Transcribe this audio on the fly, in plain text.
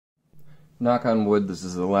Knock on wood, this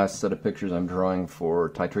is the last set of pictures I'm drawing for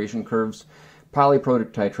titration curves.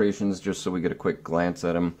 Polyprotic titrations, just so we get a quick glance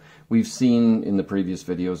at them. We've seen in the previous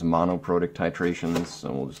videos monoprotic titrations,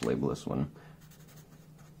 so we'll just label this one.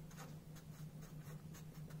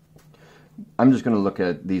 I'm just going to look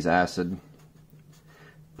at these acid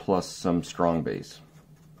plus some strong base.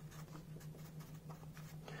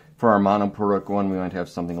 For our monoprotic one, we might have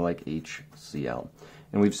something like HCl.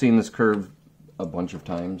 And we've seen this curve a bunch of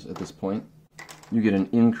times at this point. You get an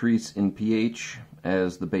increase in pH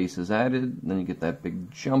as the base is added, then you get that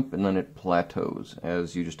big jump, and then it plateaus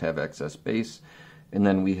as you just have excess base. And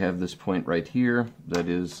then we have this point right here that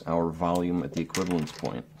is our volume at the equivalence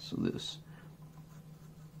point. So this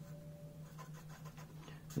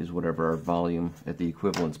is whatever our volume at the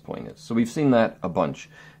equivalence point is. So we've seen that a bunch.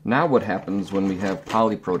 Now what happens when we have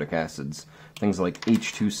polyprotic acids, things like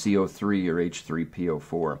H2CO3 or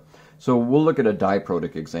H3PO4. So we'll look at a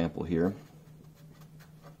diprotic example here.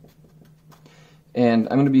 And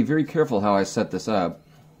I'm going to be very careful how I set this up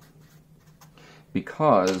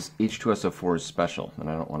because H2SO4 is special, and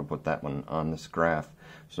I don't want to put that one on this graph.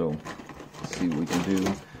 So let's see what we can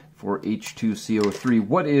do. For H2CO3,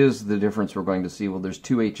 what is the difference we're going to see? Well, there's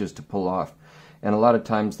two H's to pull off. And a lot of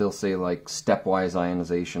times they'll say like stepwise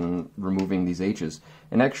ionization, removing these H's.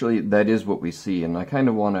 And actually that is what we see, and I kind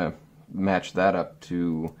of want to match that up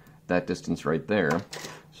to that distance right there.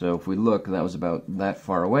 So if we look, that was about that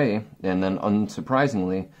far away, and then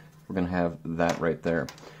unsurprisingly, we're going to have that right there.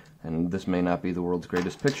 And this may not be the world's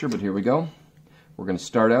greatest picture, but here we go. We're going to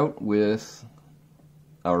start out with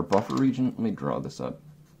our buffer region. Let me draw this up.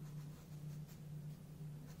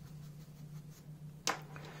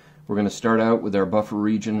 We're going to start out with our buffer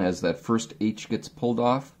region as that first H gets pulled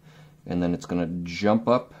off, and then it's going to jump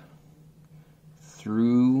up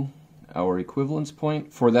through our equivalence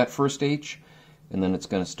point for that first H, and then it's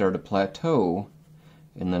going to start a plateau,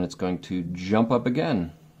 and then it's going to jump up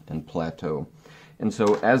again and plateau. And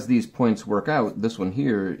so as these points work out, this one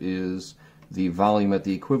here is the volume at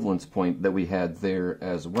the equivalence point that we had there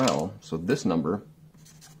as well. So this number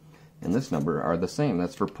and this number are the same.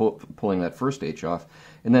 That's for pulling that first H off.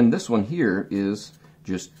 And then this one here is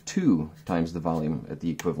just 2 times the volume at the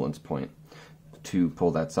equivalence point to pull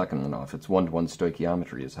that second one off. It's 1-to-1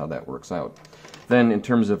 stoichiometry is how that works out. Then in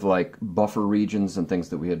terms of like buffer regions and things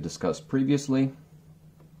that we had discussed previously,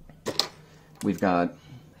 we've got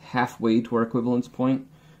halfway to our equivalence point.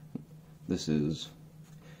 This is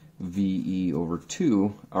VE over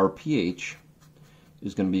 2. Our pH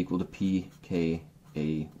is going to be equal to pKa1,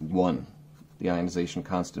 the ionization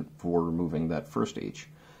constant for removing that first H.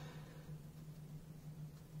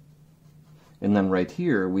 And then right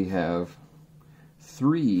here we have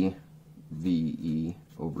 3 VE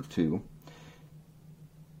over 2,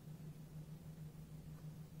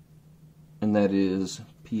 and that is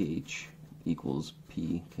pH equals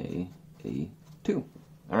pKa2.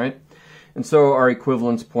 Alright? And so our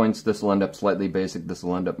equivalence points, this will end up slightly basic, this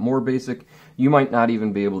will end up more basic. You might not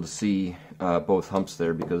even be able to see both humps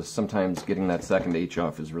there because sometimes getting that second H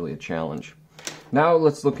off is really a challenge. Now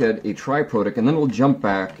let's look at a triprotic, and then we'll jump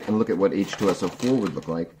back and look at what H2SO4 would look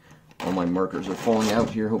like. All my markers are falling out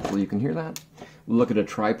here, hopefully you can hear that. We'll look at a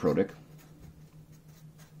triprotic.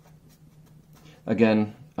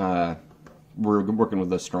 Again, we're working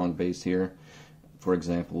with a strong base here. For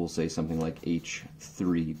example, we'll say something like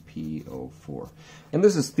H3PO4. And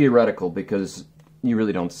this is theoretical because you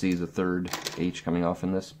really don't see the third H coming off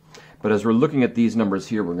in this. But as we're looking at these numbers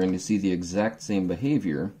here, we're going to see the exact same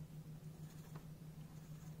behavior,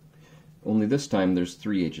 only this time there's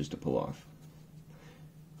 3 H's to pull off.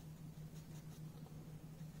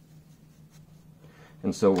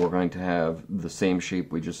 And so we're going to have the same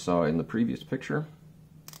shape we just saw in the previous picture.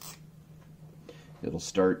 It'll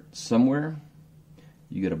start somewhere.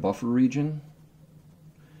 You get a buffer region.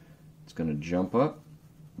 It's going to jump up,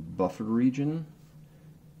 buffer region,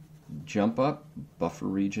 jump up, buffer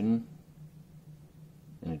region,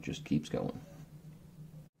 and it just keeps going.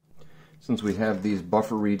 Since we have these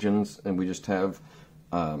buffer regions and we just have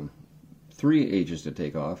 3 H's to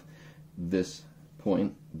take off, this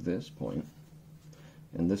point,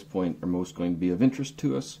 and this point are most going to be of interest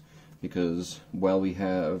to us because while we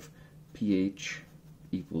have pH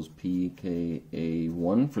equals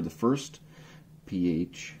pKa1 for the first,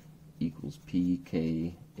 pH equals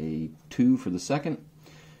pKa2 for the second,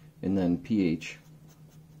 and then pH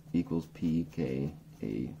equals pKa3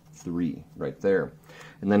 right there.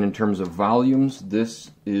 And then in terms of volumes,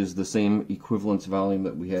 this is the same equivalence volume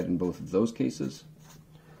that we had in both of those cases.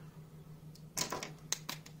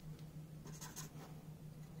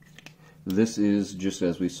 this is, just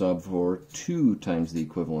as we saw before, 2 times the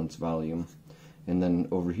equivalence volume. And then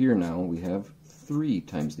over here now we have 3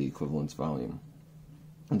 times the equivalence volume.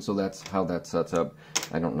 And so that's how that sets up.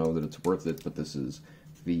 I don't know that it's worth it, but this is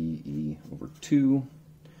VE over 2,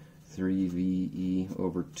 3VE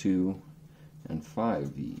over 2, and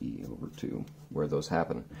 5VE over 2, where those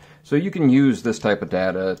happen. So you can use this type of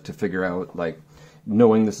data to figure out, like,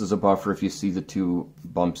 knowing this is a buffer, if you see the 2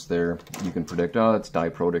 bumps there, you can predict, oh, it's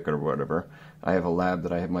diprotic or whatever. I have a lab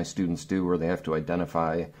that I have my students do where they have to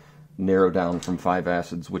identify, narrow down from 5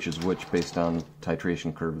 acids which is which based on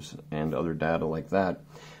titration curves and other data like that.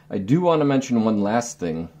 I do want to mention one last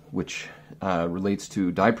thing, which relates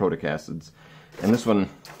to diprotic acids. And this one,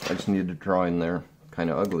 I just needed to draw in there, kind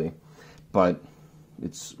of ugly, but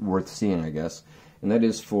it's worth seeing, I guess. And that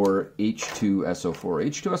is for H2SO4.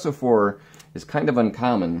 H2SO4 is kind of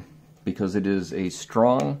uncommon because it is a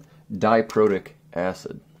strong diprotic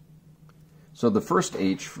acid. So the first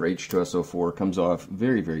H for H2SO4 comes off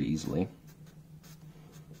very, very easily.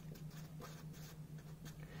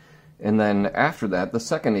 And then after that, the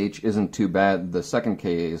second H isn't too bad. The second Ka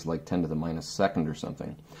is like 10 to the minus second or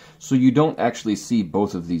something. So you don't actually see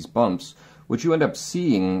both of these bumps. What you end up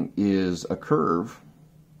seeing is a curve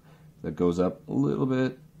that goes up a little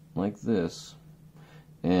bit like this.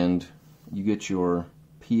 And you get your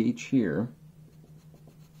pH here.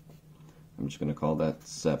 I'm just going to call that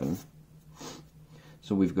 7.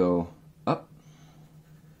 So we go up,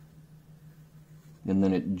 and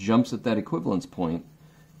then it jumps at that equivalence point,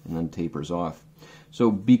 and then tapers off. So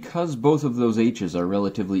because both of those H's are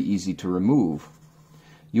relatively easy to remove,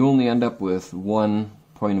 you only end up with 1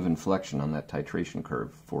 point of inflection on that titration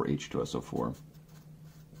curve for H2SO4.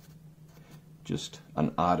 Just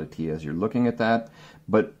an oddity as you're looking at that,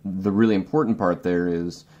 but the really important part there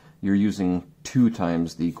is you're using 2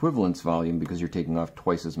 times the equivalence volume because you're taking off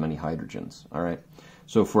twice as many hydrogens. All right.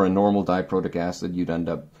 So for a normal diprotic acid, you'd end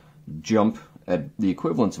up jump at the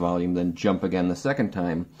equivalence volume, then jump again the second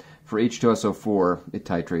time. For H2SO4, it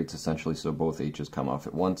titrates essentially so both H's come off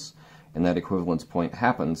at once, and that equivalence point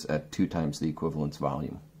happens at 2 times the equivalence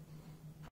volume.